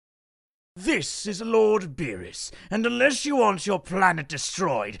This is Lord Beerus, and unless you want your planet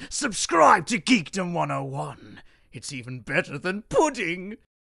destroyed, subscribe to Geekdom 101. It's even better than pudding.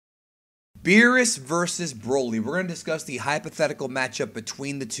 Beerus versus Broly. We're going to discuss the hypothetical matchup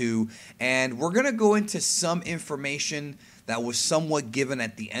between the two, and we're going to go into some information that was somewhat given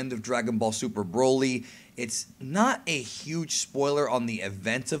at the end of Dragon Ball Super Broly. It's not a huge spoiler on the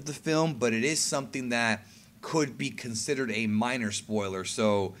events of the film, but it is something that could be considered a minor spoiler,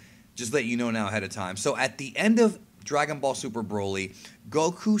 so just let you know now ahead of time. So at the end of Dragon Ball Super Broly,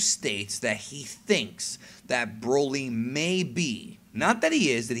 Goku states that he thinks that Broly may be, not that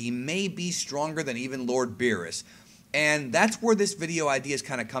he is, that he may be stronger than even Lord Beerus. And that's where this video idea is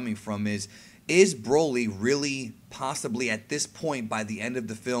kind of coming from, is Broly really possibly at this point by the end of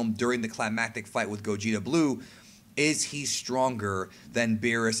the film during the climactic fight with Gogeta Blue, is he stronger than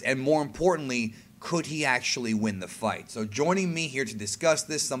Beerus? And more importantly, could he actually win the fight? So joining me here to discuss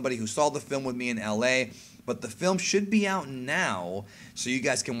this, somebody who saw the film with me in LA, but the film should be out now, so you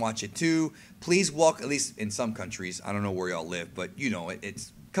guys can watch it too. Please welcome, at least in some countries, I don't know where y'all live, but you know,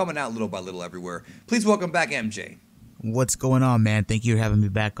 it's coming out little by little everywhere. Please welcome back MJ. What's going on, man? Thank you for having me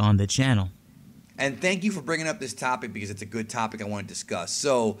back on the channel. And thank you for bringing up this topic because it's a good topic I want to discuss.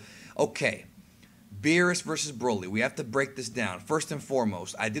 So, okay. Beerus versus Broly. We have to break this down. First and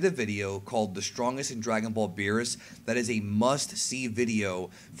foremost, I did a video called The Strongest in Dragon Ball Beerus. That is a must-see video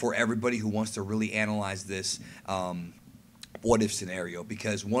for everybody who wants to really analyze this what-if scenario.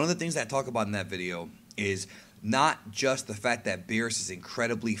 Because one of the things that I talk about in that video is not just the fact that Beerus is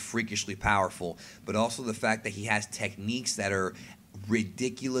incredibly freakishly powerful, but also the fact that he has techniques that are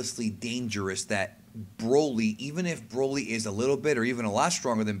ridiculously dangerous that Broly, even if Broly is a little bit or even a lot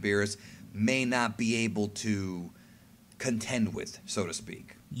stronger than Beerus, may not be able to contend with, so to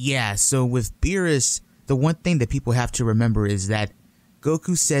speak. Yeah, so with Beerus, the one thing that people have to remember is that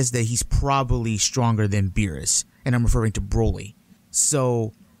Goku says that he's probably stronger than Beerus, and I'm referring to Broly.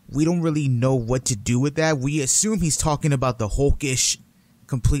 So we don't really know what to do with that. We assume he's talking about the hulkish,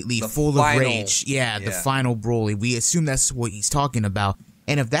 completely full of rage. Yeah, the final Broly. We assume that's what he's talking about.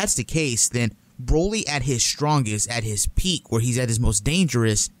 And if that's the case, then Broly at his strongest, at his peak, where he's at his most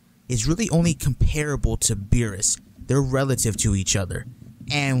dangerous, is really only comparable to Beerus. They're relative to each other.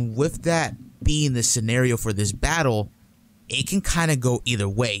 And with that being the scenario for this battle, it can kind of go either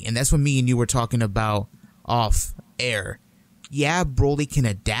way. And that's what me and you were talking about off air. Yeah, Broly can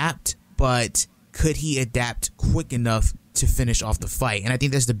adapt, but could he adapt quick enough to finish off the fight? And I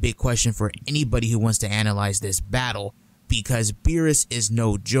think that's the big question for anybody who wants to analyze this battle, because Beerus is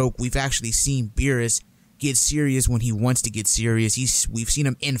no joke. We've actually seen Beerus get serious when he wants to get serious. We've seen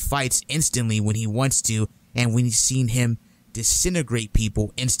him in fights instantly when he wants to, and we've seen him disintegrate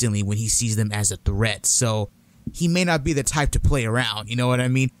people instantly when he sees them as a threat. So he may not be the type to play around, you know what I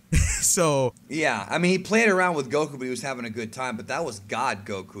mean? So yeah, I mean, he played around with Goku, but he was having a good time, but that was God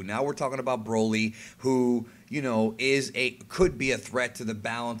Goku. Now we're talking about Broly, who, you know, could be a threat to the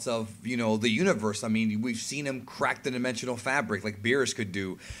balance of, you know, the universe. I mean, we've seen him crack the dimensional fabric like Beerus could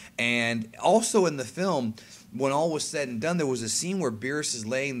do. And also in the film, when all was said and done, there was a scene where Beerus is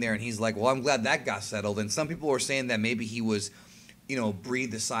laying there and he's like, well, I'm glad that got settled. And some people were saying that maybe he was, you know,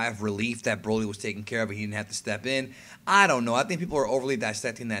 breathed a sigh of relief that Broly was taken care of and he didn't have to step in. I don't know. I think people are overly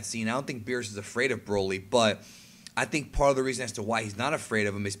dissecting that scene. I don't think Beerus is afraid of Broly, but I think part of the reason as to why he's not afraid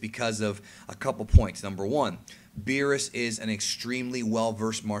of him is because of a couple points. Number one, Beerus is an extremely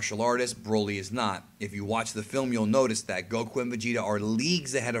well-versed martial artist. Broly is not. If you watch the film, you'll notice that Goku and Vegeta are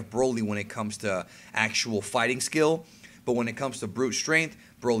leagues ahead of Broly when it comes to actual fighting skill. But when it comes to brute strength,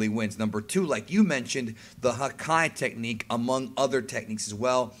 Broly wins. Number two, like you mentioned, the Hakai technique, among other techniques as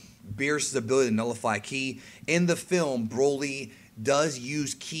well. Beerus' ability to nullify ki. In the film, Broly does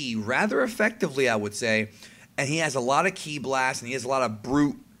use ki rather effectively, I would say. And he has a lot of ki blasts, and he has a lot of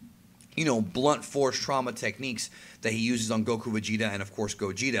brute, you know, blunt force trauma techniques that he uses on Goku, Vegeta, and of course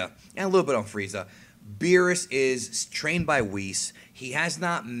Gogeta, and a little bit on Frieza. Beerus is trained by Whis. He has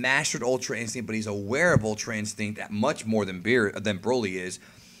not mastered Ultra Instinct, but he's aware of Ultra Instinct much more than Broly is.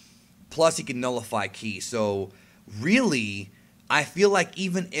 Plus, he can nullify ki. So, really, I feel like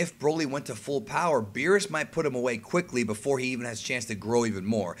even if Broly went to full power, Beerus might put him away quickly before he even has a chance to grow even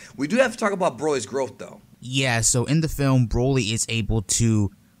more. We do have to talk about Broly's growth, though. Yeah, so in the film, Broly is able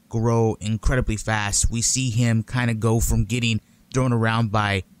to grow incredibly fast. We see him kind of go from getting thrown around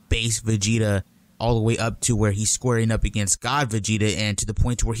by base Vegeta all the way up to where he's squaring up against God Vegeta, and to the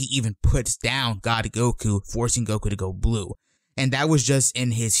point where he even puts down God Goku, forcing Goku to go blue. And that was just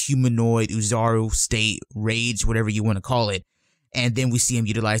in his humanoid Uzaru state, rage, whatever you want to call it. And then we see him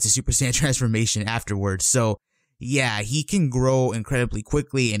utilize the Super Saiyan transformation afterwards. So yeah, he can grow incredibly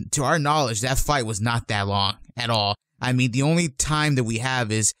quickly. And to our knowledge, that fight was not that long at all. I mean, the only time that we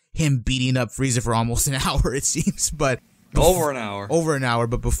have is him beating up Frieza for almost an hour, it seems. But over an hour. Over an hour.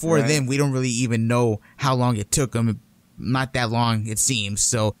 But before then, we don't really even know how long it took him. Not that long, it seems.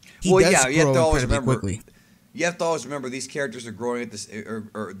 So he does grow incredibly quickly. You have to always remember these characters are growing at this,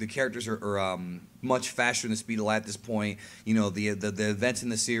 or the characters are much faster than the speed of light at this point. You know, the events in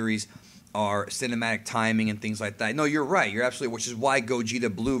the series are cinematic timing and things like that. No, you're right. You're absolutely, which is why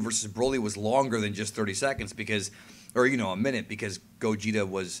Gogeta Blue versus Broly was longer than just 30 seconds a minute, because Gogeta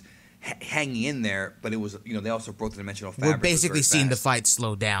was hanging in there, but it was, they also broke the dimensional fabric. We're basically seeing the fight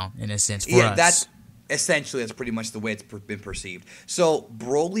slow down in a sense for us. That's pretty much the way it's been perceived. So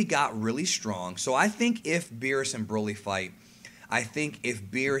Broly got really strong. So I think if Beerus and Broly fight, I think if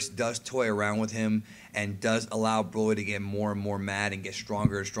Beerus does toy around with him and does allow Broly to get more and more mad and get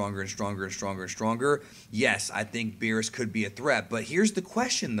stronger and stronger and stronger and stronger and stronger, yes, I think Beerus could be a threat. But here's the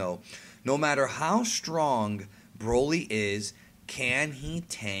question, though. No matter how strong Broly is, can he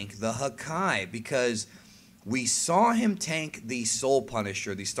tank the Hakai? Because we saw him tank the Soul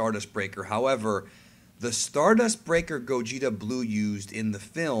Punisher, the Stardust Breaker. However, the Stardust Breaker Gogeta Blue used in the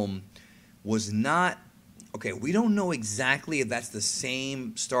film was not... Okay, we don't know exactly if that's the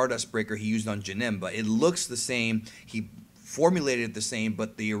same Stardust Breaker he used on Janemba. It looks the same. He formulated it the same,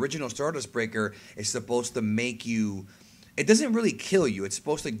 but the original Stardust Breaker is supposed to make you... It doesn't really kill you. It's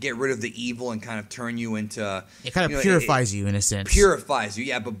supposed to get rid of the evil and kind of turn you into... It kind of purifies you in a sense. Purifies you,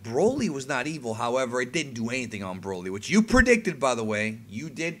 yeah. But Broly was not evil. However, it didn't do anything on Broly, which you predicted, by the way. You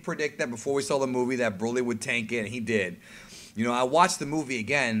did predict that before we saw the movie that Broly would tank it, and he did. I watched the movie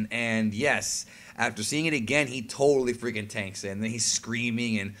again, and yes, after seeing it again, he totally freaking tanks it. And then he's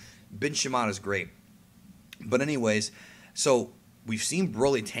screaming, and Ben Shimada's great. But anyways, so... We've seen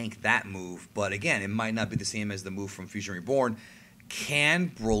Broly tank that move, but again, it might not be the same as the move from Fusion Reborn. Can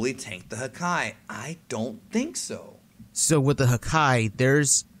Broly tank the Hakai? I don't think so. So with the Hakai,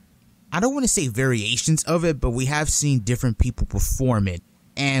 there's, I don't want to say variations of it, but we have seen different people perform it.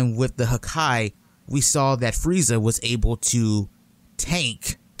 And with the Hakai, we saw that Frieza was able to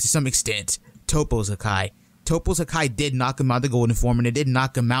tank, to some extent, Toppo's Hakai. Toppo's Hakai did knock him out of the Golden Form, and it did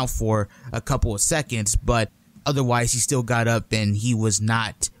knock him out for a couple of seconds, but otherwise, he still got up and he was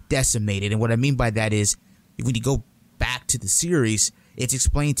not decimated. And what I mean by that is, when you go back to the series, it's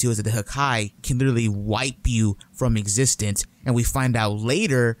explained to us that the Hakai can literally wipe you from existence. And we find out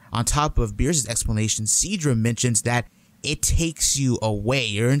later, on top of Beerus' explanation, Seadra mentions that it takes you away.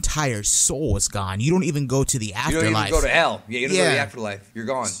 Your entire soul is gone. You don't even go to the afterlife. You don't even go to hell. Yeah, you don't go to the afterlife. You're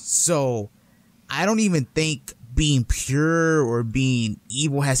gone. So, I don't even think being pure or being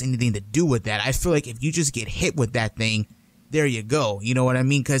evil has anything to do with that. I feel like if you just get hit with that thing, there you go. You know what I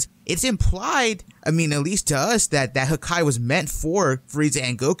mean? Because it's implied, I mean, at least to us, that Hakai was meant for Frieza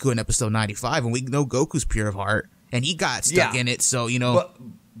and Goku in episode 95, and we know Goku's pure of heart, and he got stuck in it, so,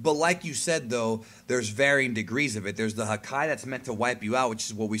 But like you said, though, there's varying degrees of it. There's the Hakai that's meant to wipe you out, which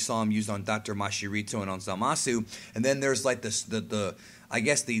is what we saw him use on Dr. Mashirito and on Zamasu, and then there's like the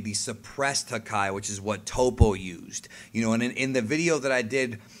suppressed Hakai, which is what Toppo used. And in the video that I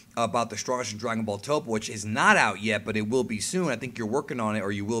did about the strongest Dragon Ball Toppo, which is not out yet, but it will be soon. I think you're working on it, or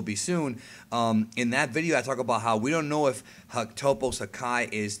you will be soon. In that video, I talk about how we don't know if Toppo's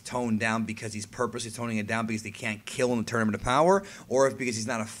Hakai is toned down because he's purposely toning it down because they can't kill him and turn him into power, or if because he's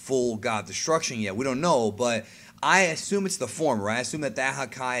not a full God of Destruction yet. We don't know, but I assume it's the former. I assume that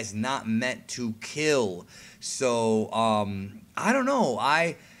Hakai is not meant to kill. So, I don't know.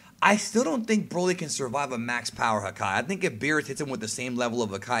 I still don't think Broly can survive a max power Hakai. I think if Beerus hits him with the same level of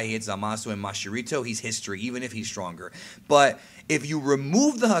Hakai he hits Zamasu and Mashirito, he's history, even if he's stronger. But if you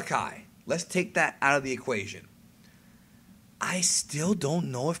remove the Hakai, let's take that out of the equation. I still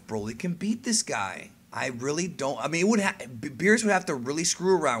don't know if Broly can beat this guy. I really don't. I mean, Beerus would have to really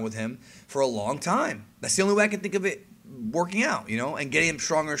screw around with him for a long time. That's the only way I can think of it working out, and getting him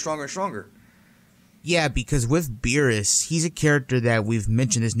stronger and stronger and stronger. Yeah, because with Beerus, he's a character that we've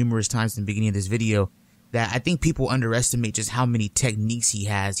mentioned this numerous times in the beginning of this video, that I think people underestimate just how many techniques he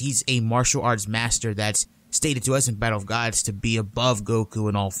has. He's a martial arts master that's stated to us in Battle of Gods to be above Goku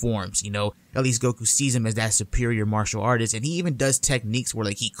in all forms, At least Goku sees him as that superior martial artist, and he even does techniques where,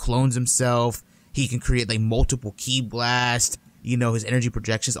 he clones himself, he can create, multiple ki blasts, his energy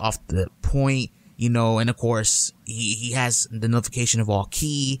projections off the point, and of course, he has the nullification of all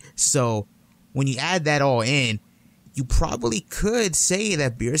ki, so when you add that all in, you probably could say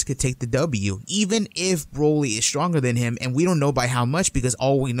that Beerus could take the W, even if Broly is stronger than him, and we don't know by how much because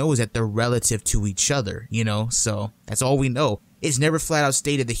all we know is that they're relative to each other, so that's all we know. It's never flat out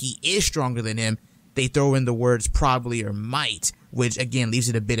stated that he is stronger than him, they throw in the words probably or might, which again leaves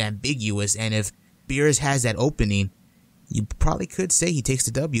it a bit ambiguous. And if Beerus has that opening, you probably could say he takes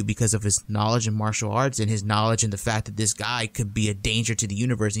the W because of his knowledge in martial arts and his knowledge and the fact that this guy could be a danger to the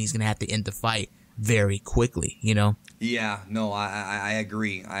universe and he's going to have to end the fight very quickly, you know? Yeah, no, I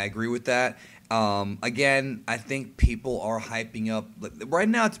agree. I agree with that. Again, I think people are hyping up. Right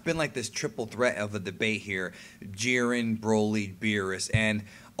now, it's been like this triple threat of a debate here. Jiren, Broly, Beerus. And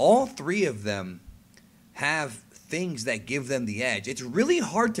all three of them have things that give them the edge. It's really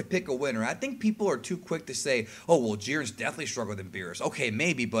hard to pick a winner. I think people are too quick to say, oh, well, Jiren's definitely stronger than Beerus. Okay,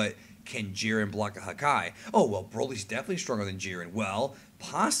 maybe, but can Jiren block a Hakai? Oh, well, Broly's definitely stronger than Jiren. Well,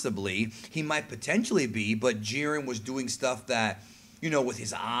 possibly. He might potentially be, but Jiren was doing stuff that, you know, with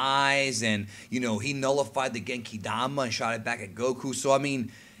his eyes and, you know, he nullified the Genki Dama and shot it back at Goku. So, I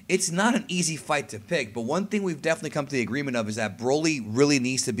mean, it's not an easy fight to pick, but one thing we've definitely come to the agreement of is that Broly really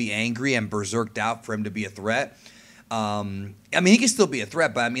needs to be angry and berserked out for him to be a threat. I mean, he can still be a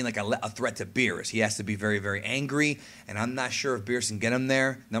threat, but I mean like a threat to Beerus. He has to be very, very angry, and I'm not sure if Beerus can get him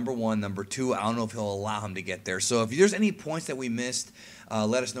there, number one. Number two, I don't know if he'll allow him to get there. So if there's any points that we missed,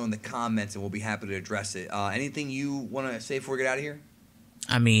 let us know in the comments, and we'll be happy to address it. Anything you want to say before we get out of here?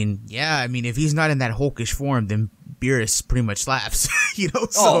 I mean, yeah, I mean, if he's not in that hulkish form, then Beerus pretty much slaps, you know?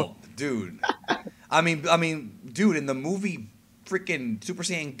 So. Oh, dude. I mean, dude, in the movie, freaking Super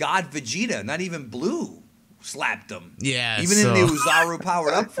Saiyan God Vegeta, not even Blue, slapped him. Yeah, even in the Uzaru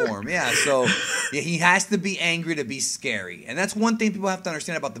powered up form. Yeah, so yeah, he has to be angry to be scary, and that's one thing people have to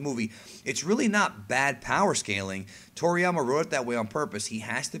understand about the movie. It's really not bad power scaling. Toriyama wrote it that way on purpose. He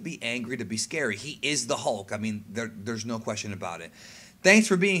has to be angry to be scary. He is the Hulk. I mean, there's no question about it. Thanks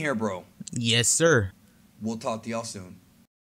for being here, bro. Yes, sir. We'll talk to y'all soon.